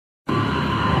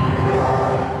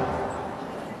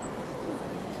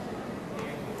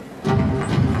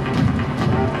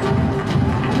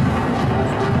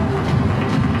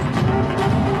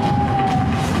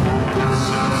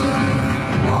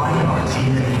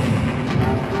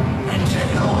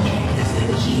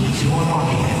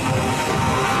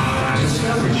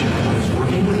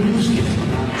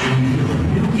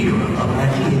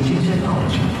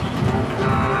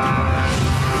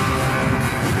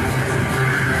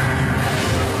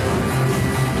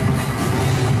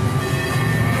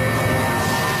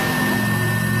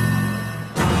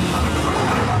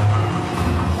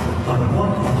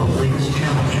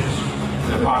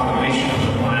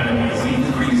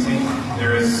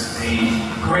there's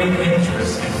a great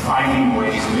interest in finding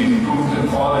ways to improve the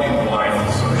quality of life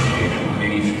associated with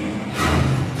aging.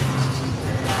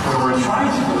 What we're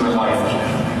trying to do at LifeGen,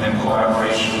 and in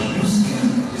collaboration with Nu Skin,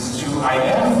 is to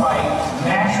identify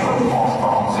natural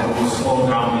compounds that will slow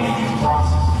down the aging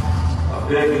process. A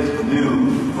big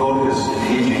new focus in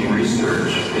aging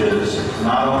research is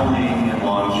not only in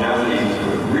longevity,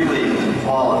 but really in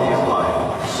quality of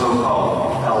life,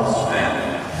 so-called health span.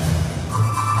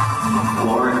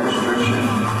 Caloric restriction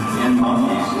in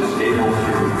monkeys is able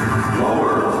to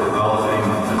lower developing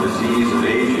a disease of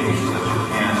aging, such as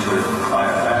cancer, by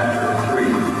a factor of 3.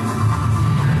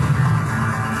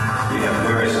 We have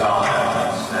very solid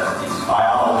evidence that the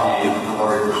biology of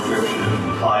caloric restriction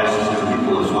applies to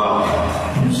people as well.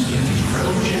 Nu Skin's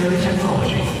revolutionary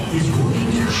technology is working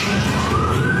to change the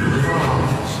way we live our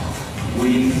lives.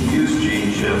 We use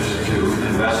gene shifts to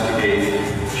investigate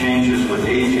changes with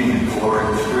aging and caloric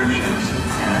restrictions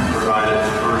and provided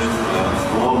the first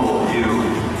global view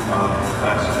of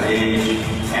effects of age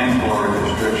and caloric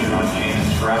restriction on gene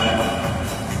expression.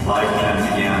 LifeGen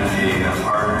began a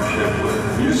partnership with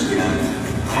Nu Skin,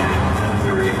 and a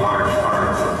very large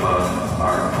part of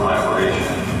our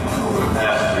collaboration over the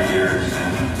past 3 years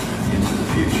and into the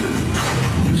future.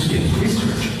 Nu Skin's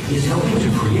research is helping to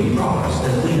create products